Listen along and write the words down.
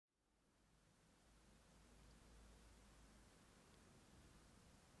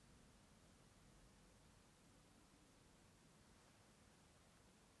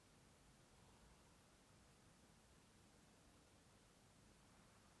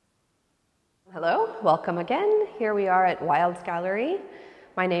Hello, welcome again. Here we are at Wilde Gallery.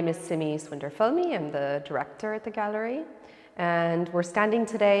 My name is Simmy Swinder Voellmy. I'm the director at the gallery. And we're standing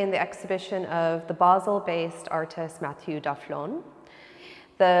today in the exhibition of the Basel-based artist Mathieu Dafflon.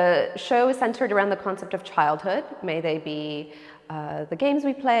 The show is centered around the concept of childhood. May they be the games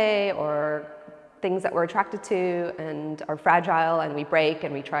we play or things that we're attracted to and are fragile and we break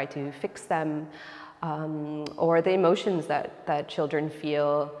and we try to fix them, or the emotions that children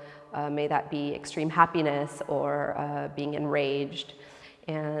feel. May that be extreme happiness or being enraged.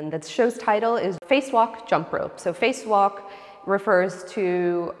 And the show's title is Facewalk, Jumprope. So Facewalk refers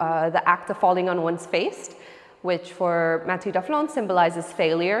to the act of falling on one's face, which for Mathieu Dafflon symbolizes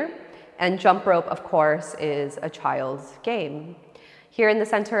failure. And Jumprope, of course, is a child's game. Here in the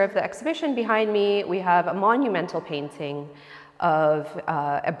center of the exhibition behind me, we have a monumental painting of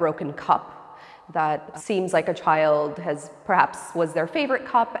a broken cup that seems like a child perhaps was their favorite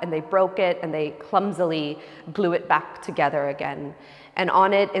cup and they broke it and they clumsily glue it back together again. And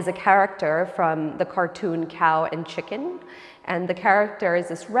on it is a character from the cartoon Cow and Chicken. And the character is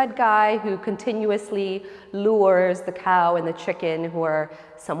this red guy who continuously lures the cow and the chicken, who are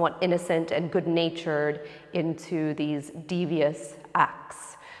somewhat innocent and good-natured, into these devious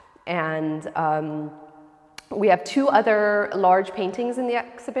acts. And we have two other large paintings in the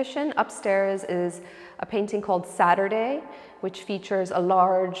exhibition. Upstairs is a painting called Saturday, which features a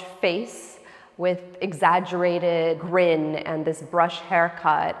large face with exaggerated grin and this brush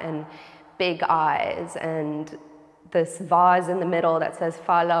haircut and big eyes, and this vase in the middle that says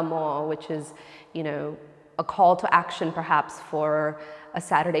 "Fa l'amour," which is, you know, a call to action perhaps for a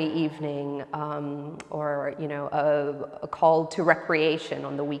Saturday evening, or, you know, a call to recreation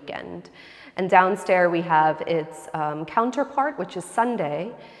on the weekend. And downstairs we have its counterpart, which is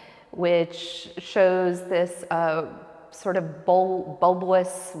Sunday, which shows this sort of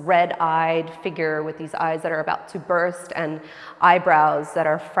bulbous, red-eyed figure with these eyes that are about to burst and eyebrows that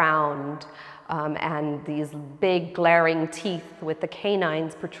are frowned, and these big glaring teeth with the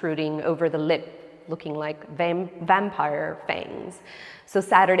canines protruding over the lip, looking like vampire fangs. So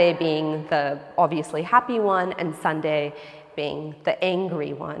Saturday being the obviously happy one and Sunday being the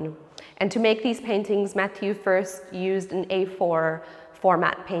angry one. And to make these paintings, Mathieu first used an A4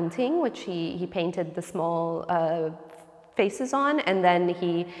 format painting, which he painted the small faces on, and then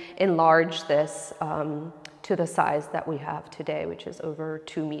he enlarged this to the size that we have today, which is over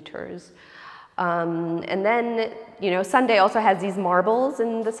 2 meters. And then, you know, Sunday also has these marbles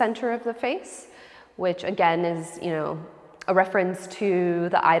in the center of the face, which again is, you know, a reference to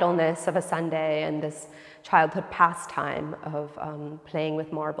the idleness of a Sunday and this childhood pastime of playing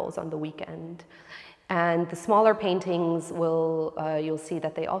with marbles on the weekend. And the smaller paintings you'll see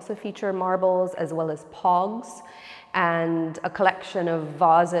that they also feature marbles as well as pogs and a collection of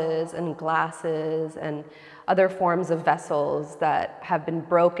vases and glasses and other forms of vessels that have been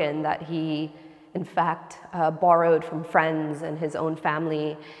broken, that he in fact borrowed from friends and his own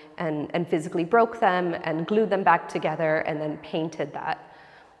family, and physically broke them and glued them back together and then painted that.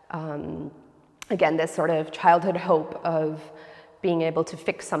 Again, this sort of childhood hope of being able to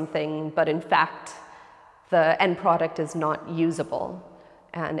fix something, but in fact, the end product is not usable.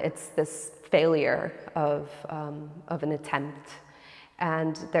 And it's this failure of an attempt.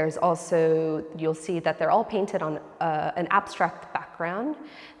 And there's also, you'll see that they're all painted on an abstract background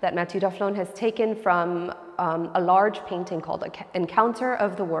that Mathieu Dafflon has taken from a large painting called Encounter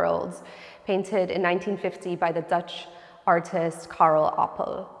of the Worlds, painted in 1950 by the Dutch artist Karel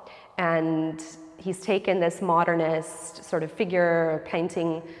Appel. And he's taken this modernist sort of figure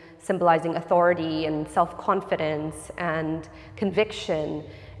painting symbolizing authority and self-confidence and conviction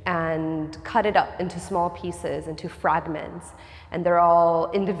and cut it up into small pieces, into fragments. And they're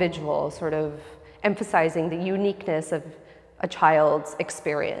all individual, sort of emphasizing the uniqueness of a child's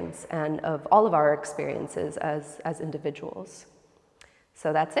experience and of all of our experiences as individuals.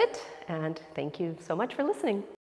 So that's it, and thank you so much for listening.